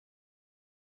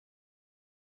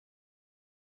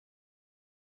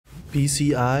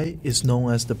BCI is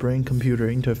known as the brain-computer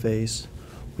interface,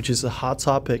 which is a hot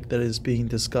topic that is being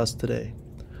discussed today.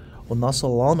 Well, not so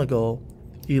long ago,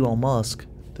 Elon Musk,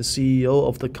 the CEO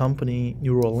of the company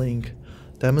Neuralink,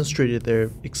 demonstrated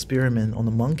their experiment on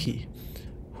a monkey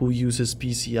who uses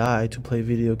BCI to play a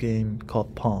video game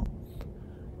called Pong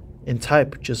and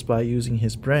type just by using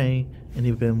his brain, and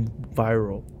it went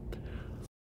viral.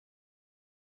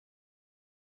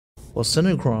 Well,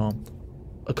 Synchron,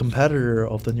 a competitor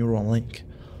of the Neuralink,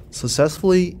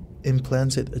 successfully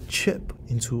implanted a chip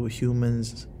into a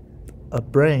human's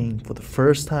brain for the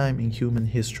first time in human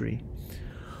history.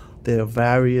 There are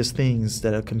various things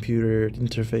that a computer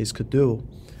interface could do,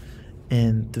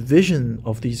 and the vision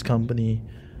of these companies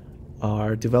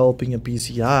are developing a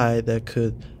BCI that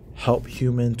could help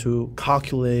humans to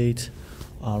calculate,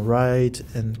 write,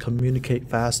 and communicate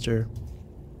faster.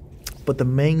 But the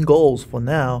main goals for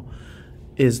now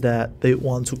is that they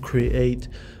want to create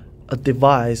a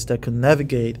device that can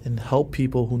navigate and help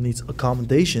people who need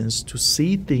accommodations to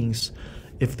see things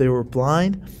if they were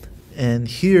blind, and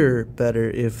hear better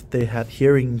if they had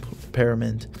hearing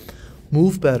impairment,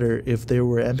 move better if they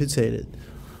were amputated.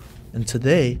 And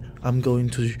today I'm going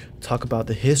to talk about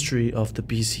the history of the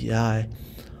BCI,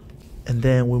 and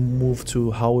then we'll move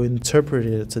to how we interpret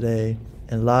it today.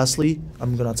 And lastly,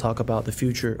 I'm going to talk about the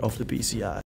future of the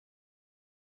BCI.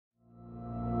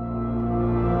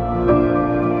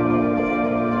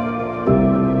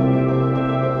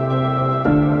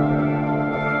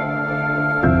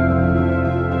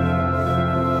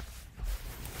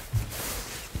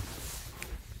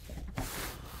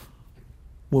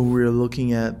 When we're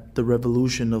looking at the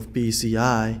revolution of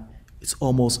BCI, it's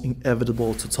almost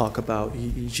inevitable to talk about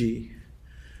EEG.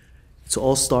 It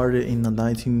all started in the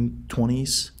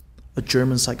 1920s. A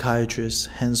German psychiatrist,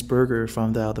 Hans Berger,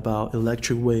 found out about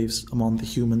electric waves among the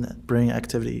human brain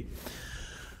activity.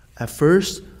 At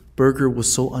first, Berger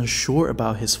was so unsure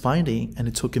about his finding, and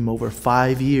it took him over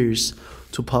 5 years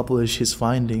to publish his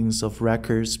findings of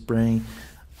records brain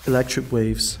electric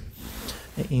waves.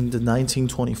 In the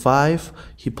 1925,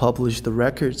 he published the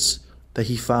records that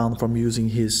he found from using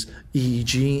his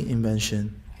EEG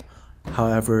invention.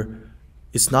 However,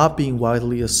 it's not being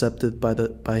widely accepted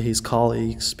by his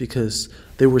colleagues because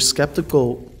they were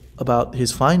skeptical about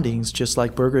his findings, just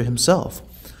like Berger himself.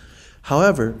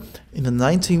 However, in the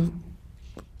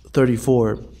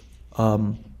 1934,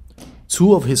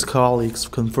 two of his colleagues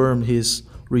confirmed his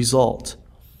result,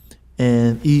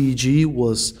 and EEG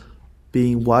was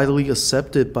being widely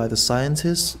accepted by the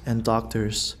scientists and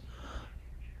doctors.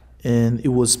 And it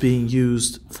was being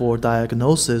used for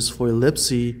diagnosis for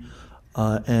epilepsy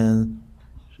and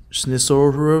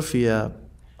schizophrenia,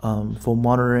 for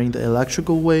monitoring the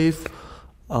electrical wave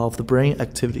of the brain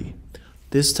activity.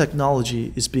 This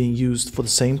technology is being used for the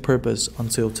same purpose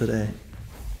until today.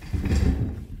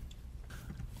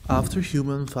 After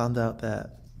humans found out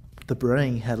that the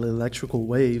brain had electrical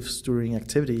waves during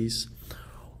activities,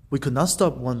 we could not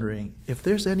stop wondering if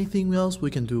there's anything else we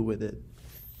can do with it.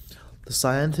 The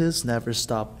scientists never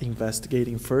stopped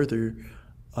investigating further,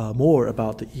 more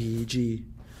about the EEG.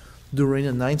 During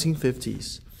the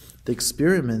 1950s, the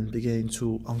experiment began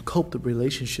to uncover the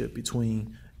relationship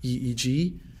between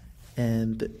EEG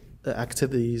and the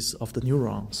activities of the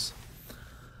neurons.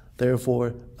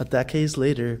 Therefore, a decade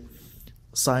later,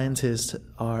 scientists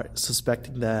are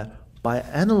suspecting that by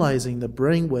analyzing the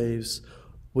brain waves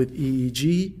with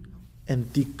EEG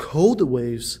and decode the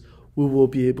waves, we will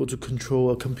be able to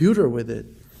control a computer with it.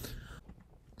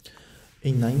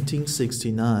 In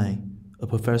 1969, a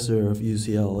professor of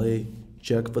UCLA,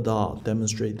 Jacques Vidal,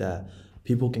 demonstrated that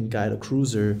people can guide a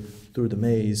cruiser through the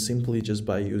maze simply just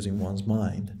by using one's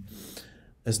mind.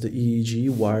 As the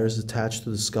EEG wires attached to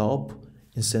the scalp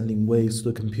and sending waves to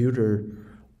the computer,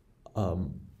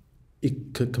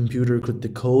 computer could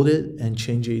decode it and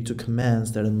change it to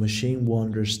commands that a machine will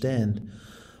understand.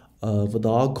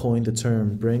 Vidal coined the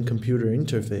term brain-computer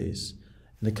interface,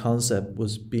 and the concept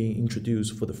was being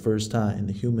introduced for the first time in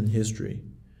the human history.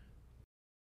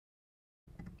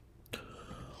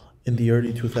 In the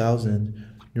early 2000s,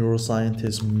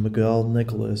 neuroscientist Miguel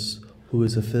Nicolas, who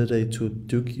is affiliated to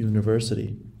Duke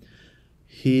University,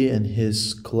 he and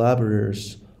his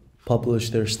collaborators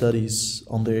published their studies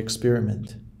on their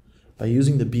experiment. By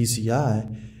using the BCI,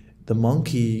 the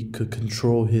monkey could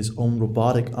control his own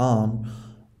robotic arm,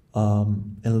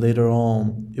 and later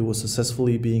on, it was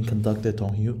successfully being conducted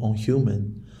on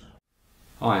human.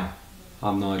 Hi,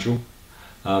 I'm Nigel.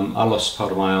 I lost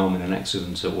part of my arm in an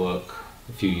accident at work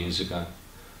a few years ago.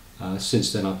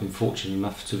 Since then, I've been fortunate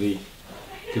enough to be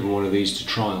given one of these to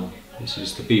trial. This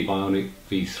is the Be Bionic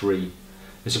V3.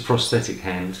 It's a prosthetic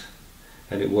hand,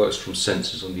 and it works from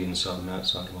sensors on the inside and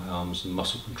outside of my arms and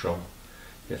muscle control.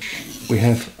 Yeah. We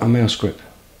have a mouse grip.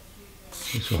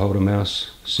 This will hold a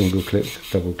mouse, single click,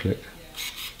 double click,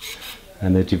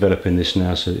 and they're developing this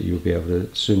now so that you'll be able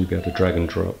to soon be able to drag and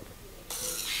drop.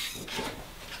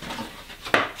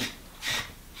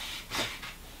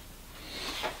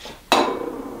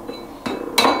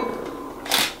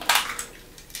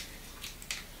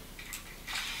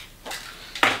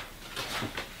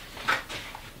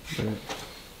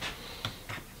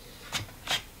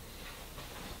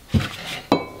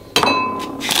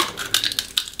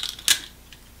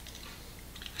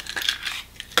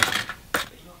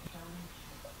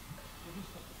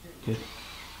 Good.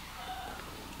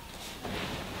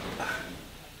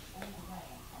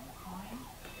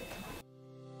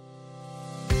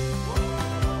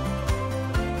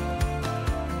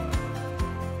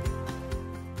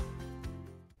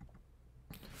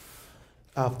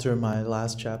 After my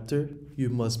last chapter, you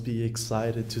must be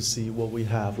excited to see what we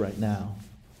have right now.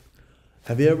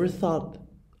 Have you ever thought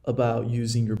about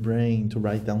using your brain to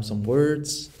write down some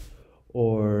words?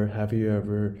 Or have you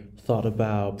ever thought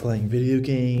about playing video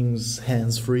games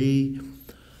hands-free?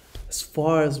 As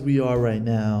far as we are right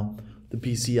now, the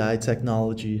BCI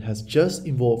technology has just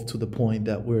evolved to the point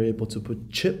that we're able to put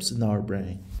chips in our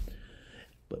brain.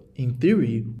 But in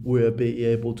theory, we'll be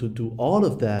able to do all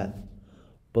of that.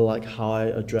 But like how I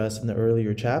addressed in the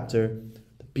earlier chapter,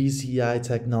 the BCI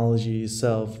technology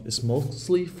itself is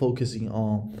mostly focusing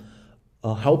on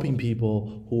helping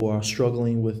people who are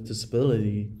struggling with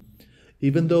disability.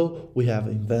 Even though we have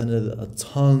invented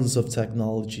tons of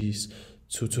technologies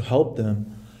to help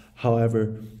them,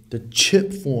 however, the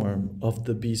chip form of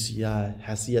the BCI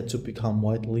has yet to become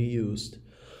widely used.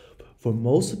 For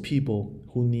most people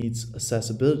who needs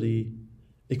accessibility,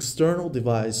 external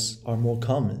devices are more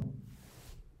common.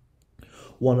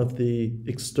 One of the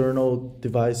external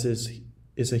devices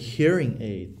is a hearing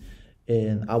aid,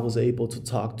 and I was able to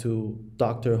talk to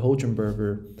Dr.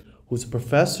 Hogenberger, who's a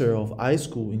professor of eye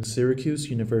school in Syracuse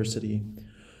University.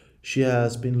 She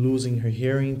has been losing her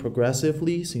hearing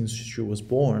progressively since she was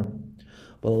born,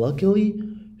 but luckily,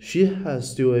 she has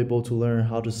still able to learn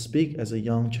how to speak as a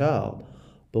young child.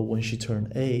 But when she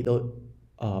turned 8,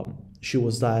 she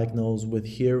was diagnosed with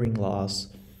hearing loss,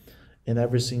 and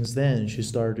ever since then, she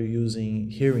started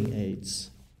using hearing aids.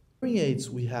 Hearing aids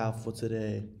we have for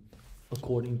today,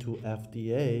 according to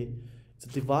FDA, it's a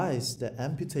device that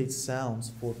amputates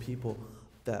sounds for people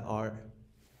that are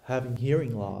having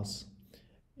hearing loss.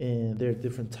 And there are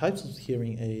different types of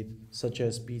hearing aid, such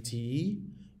as BTE,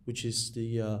 which is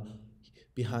the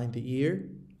behind the ear,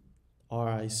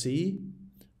 RIC,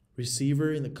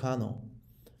 receiver in the canal,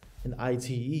 and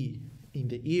ITE, in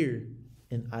the ear,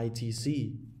 and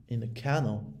ITC, in the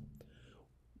canal.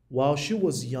 While she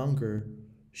was younger,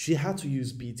 she had to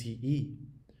use BTE.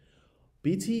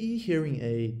 BTE hearing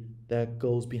aid that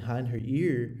goes behind her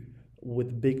ear with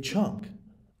a big chunk.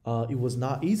 It was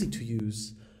not easy to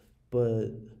use,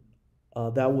 but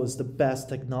that was the best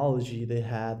technology they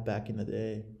had back in the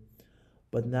day.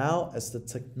 But now, as the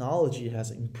technology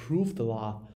has improved a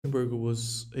lot, Berger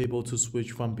was able to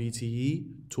switch from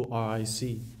BTE to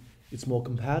RIC. It's more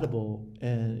compatible,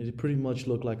 and it pretty much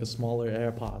looked like a smaller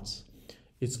AirPods.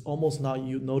 It's almost not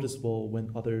noticeable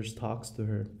when others talks to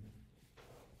her.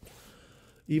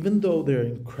 Even though there are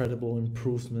incredible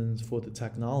improvements for the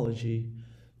technology,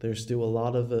 there's still a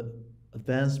lot of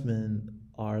advancement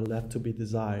are left to be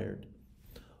desired.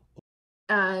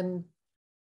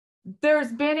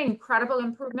 There's been incredible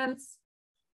improvements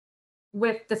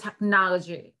with the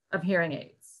technology of hearing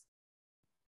aids,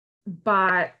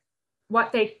 but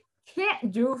what they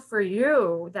can't do for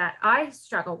you that I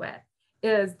struggle with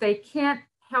is they can't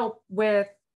help with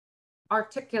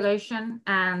articulation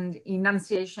and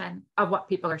enunciation of what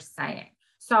people are saying.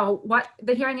 So what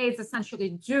the hearing aids essentially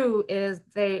do is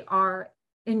they are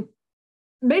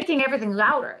making everything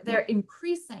louder. They're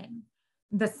increasing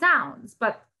the sounds,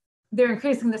 but they're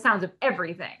increasing the sounds of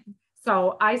everything.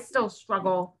 So I still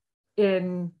struggle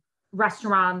in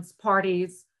restaurants,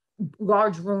 parties,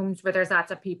 large rooms where there's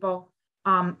lots of people.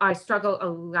 I struggle a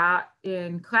lot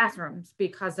in classrooms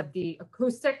because of the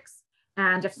acoustics.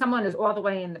 And if someone is all the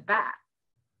way in the back,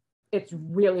 it's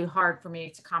really hard for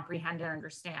me to comprehend and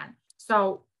understand.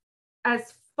 So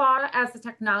as far as the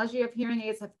technology of hearing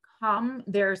aids have come,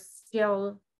 there's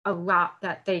still a lot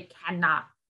that they cannot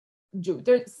do.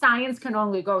 Science can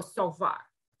only go so far,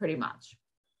 pretty much.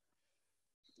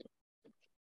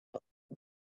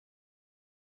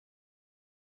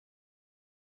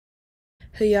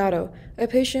 Hayato, a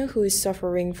patient who is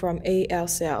suffering from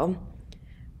ASL.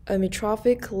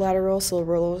 amyotrophic lateral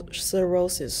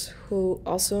sclerosis, who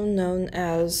also known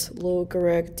as Lou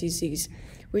Gehrig disease,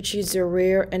 which is a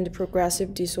rare and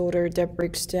progressive disorder that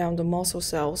breaks down the muscle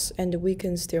cells and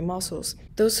weakens their muscles.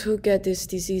 Those who get this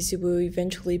disease will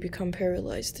eventually become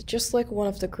paralyzed, just like one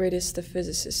of the greatest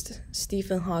physicists,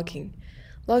 Stephen Hawking.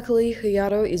 Luckily,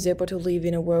 Hayato is able to live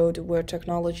in a world where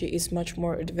technology is much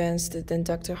more advanced than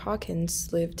Dr.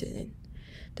 Hawkins lived in.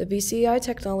 The BCI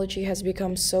technology has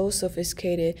become so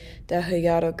sophisticated that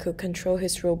Hayato could control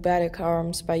his robotic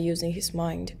arms by using his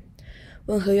mind.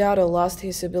 When Hayato lost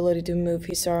his ability to move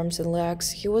his arms and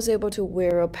legs, he was able to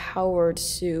wear a powered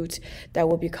suit that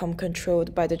would become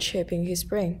controlled by the chip in his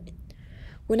brain.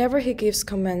 Whenever he gives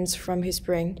commands from his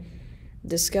brain,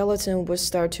 the skeleton would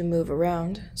start to move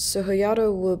around, so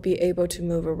Hayato would be able to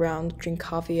move around, drink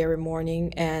coffee every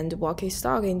morning, and walk his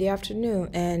dog in the afternoon,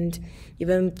 and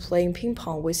even playing ping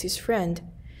pong with his friend.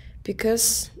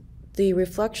 Because the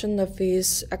reflection of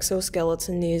his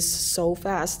exoskeleton is so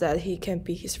fast that he can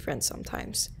be his friend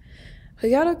sometimes.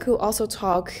 Hayato could also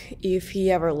talk if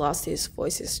he ever lost his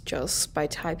voices just by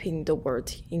typing the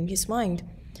word in his mind,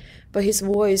 but his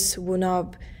voice would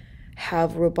not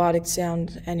have robotic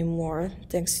sound anymore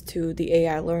thanks to the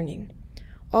AI learning.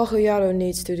 All Hayato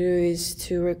needs to do is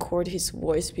to record his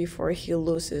voice before he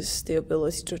loses the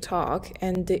ability to talk,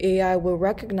 and the AI will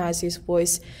recognize his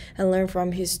voice and learn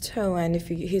from his tone and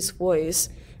his voice.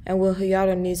 And when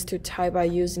Hayato needs to type by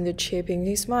using the chip in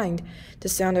his mind, the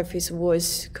sound of his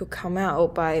voice could come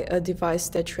out by a device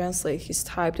that translates his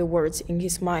typed words in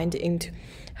his mind into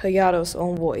Hayato's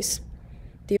own voice.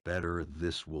 Better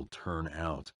this will turn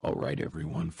out. All right,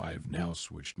 everyone, I've now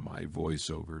switched my voice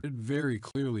over. It very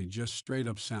clearly just straight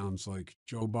up sounds like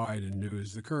Joe Biden, who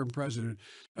is the current president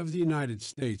of the United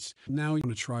States. Now we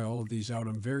want to try all of these out.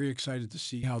 I'm very excited to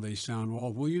see how they sound.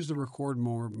 Well, we'll use the record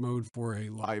mode for a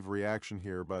live reaction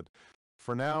here, but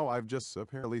for now, I've just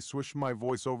apparently switched my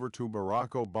voice over to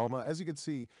Barack Obama. As you can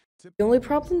see, the only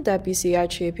problem that BCI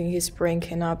chip in his brain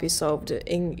cannot be solved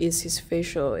is his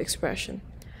facial expression.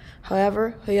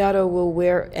 However, Hayato will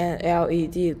wear an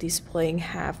LED displaying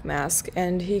half mask,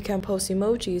 and he can post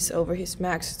emojis over his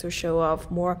mask to show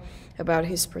off more about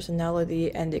his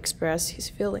personality and express his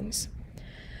feelings.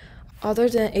 Other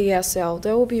than ASL,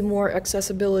 there will be more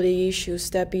accessibility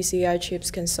issues that BCI chips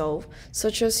can solve,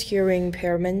 such as hearing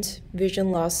impairment,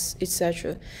 vision loss,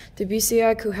 etc. The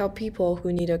BCI could help people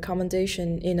who need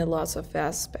accommodation in a lot of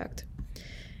aspects.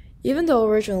 Even though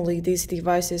originally these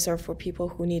devices are for people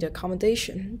who need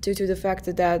accommodation, due to the fact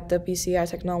that the BCI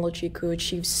technology could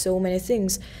achieve so many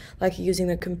things, like using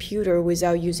a computer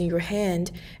without using your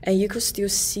hand, and you could still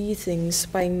see things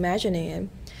by imagining it,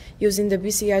 using the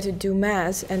BCI to do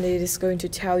math, and it is going to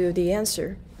tell you the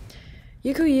answer.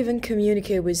 You could even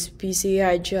communicate with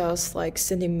BCI just like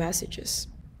sending messages.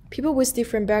 People with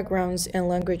different backgrounds and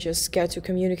languages get to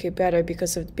communicate better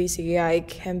because of BCI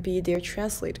can be their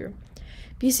translator.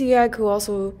 BCI could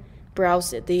also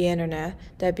browse the internet.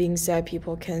 That being said,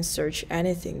 people can search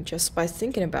anything just by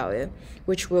thinking about it,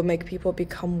 which will make people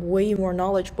become way more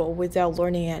knowledgeable without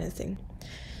learning anything.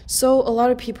 So a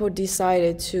lot of people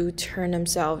decided to turn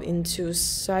themselves into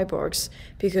cyborgs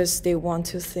because they want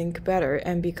to think better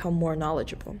and become more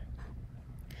knowledgeable.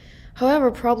 However,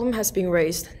 a problem has been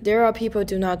raised. There are people who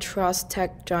do not trust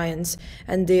tech giants,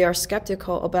 and they are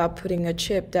skeptical about putting a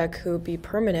chip that could be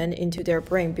permanent into their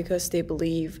brain because they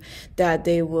believe that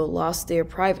they will lose their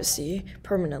privacy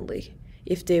permanently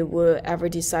if they would ever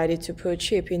decide to put a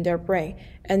chip in their brain,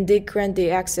 and they grant the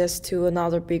access to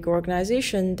another big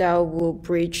organization that will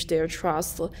breach their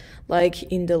trust, like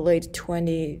in the late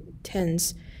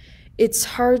 2010s. It's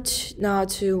hard not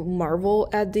to marvel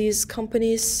at these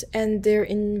companies and their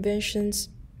inventions,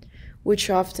 which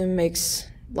often makes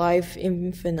life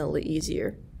infinitely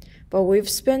easier. But we've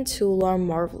spent too long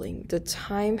marveling. The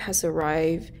time has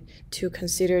arrived to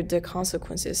consider the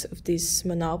consequences of these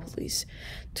monopolies,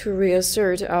 to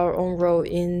reassert our own role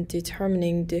in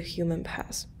determining the human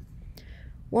path.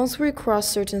 Once we cross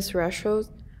certain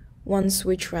thresholds, once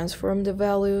we transform the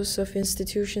values of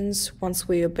institutions, once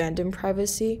we abandon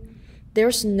privacy,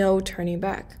 there's no turning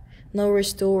back, no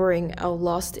restoring our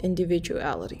lost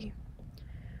individuality.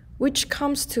 Which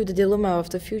comes to the dilemma of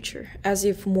the future, as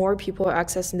if more people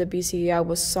accessing the BCI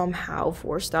will somehow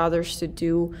force others to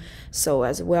do so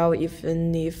as well,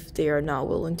 even if they are not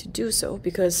willing to do so,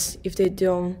 because if they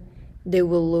don't, they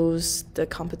will lose the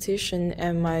competition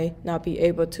and might not be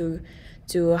able to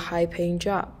do a high-paying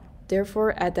job.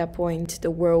 Therefore, at that point, the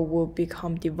world will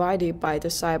become divided by the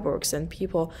cyborgs and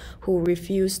people who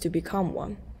refuse to become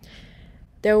one.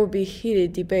 There will be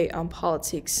heated debate on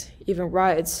politics, even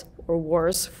riots, or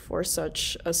worse for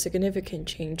such a significant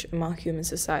change among human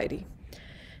society.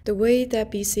 The way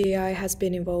that BCAI has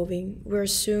been evolving, we're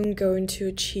soon going to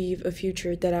achieve a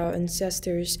future that our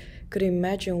ancestors could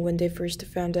imagine when they first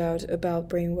found out about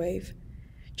brainwave.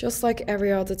 Just like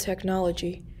every other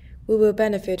technology, we will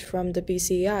benefit from the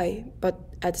BCAI, but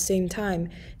at the same time,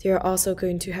 they are also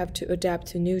going to have to adapt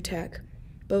to new tech,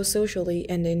 both socially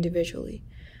and individually.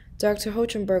 Dr.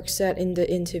 Hochberg said in the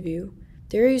interview,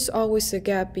 there is always a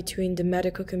gap between the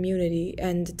medical community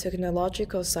and the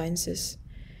technological sciences.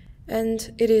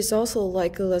 And it is also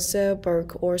like Lascelles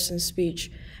Burke-Orson's speech,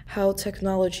 how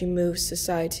technology moves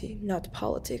society, not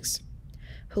politics.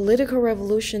 Political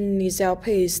revolution is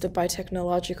outpaced by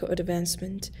technological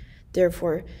advancement.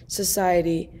 Therefore,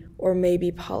 society, or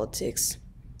maybe politics,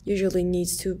 usually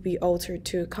needs to be altered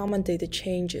to accommodate the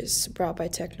changes brought by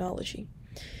technology.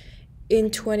 In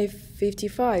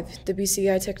 2055, the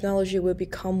BCI technology will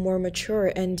become more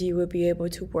mature and it will be able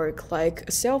to work like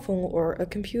a cell phone or a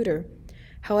computer.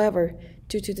 However,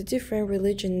 due to the different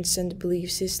religions and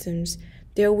belief systems,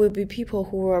 there will be people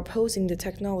who are opposing the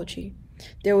technology.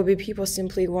 There will be people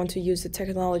simply want to use the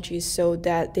technology so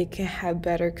that they can have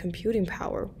better computing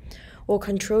power or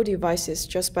control devices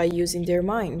just by using their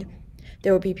mind.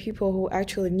 There will be people who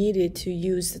actually needed to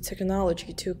use the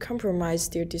technology to compromise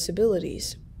their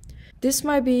disabilities. This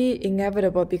might be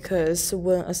inevitable because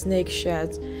when a snake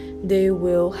sheds, they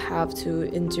will have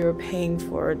to endure pain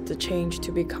for the change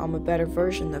to become a better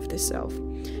version of themselves.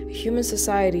 Human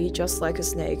society, just like a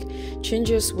snake,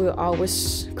 changes will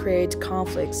always create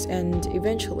conflicts and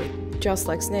eventually, just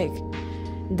like snake,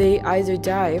 they either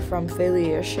die from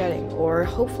failure shedding or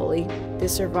hopefully they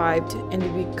survived and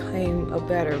became a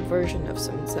better version of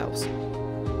themselves.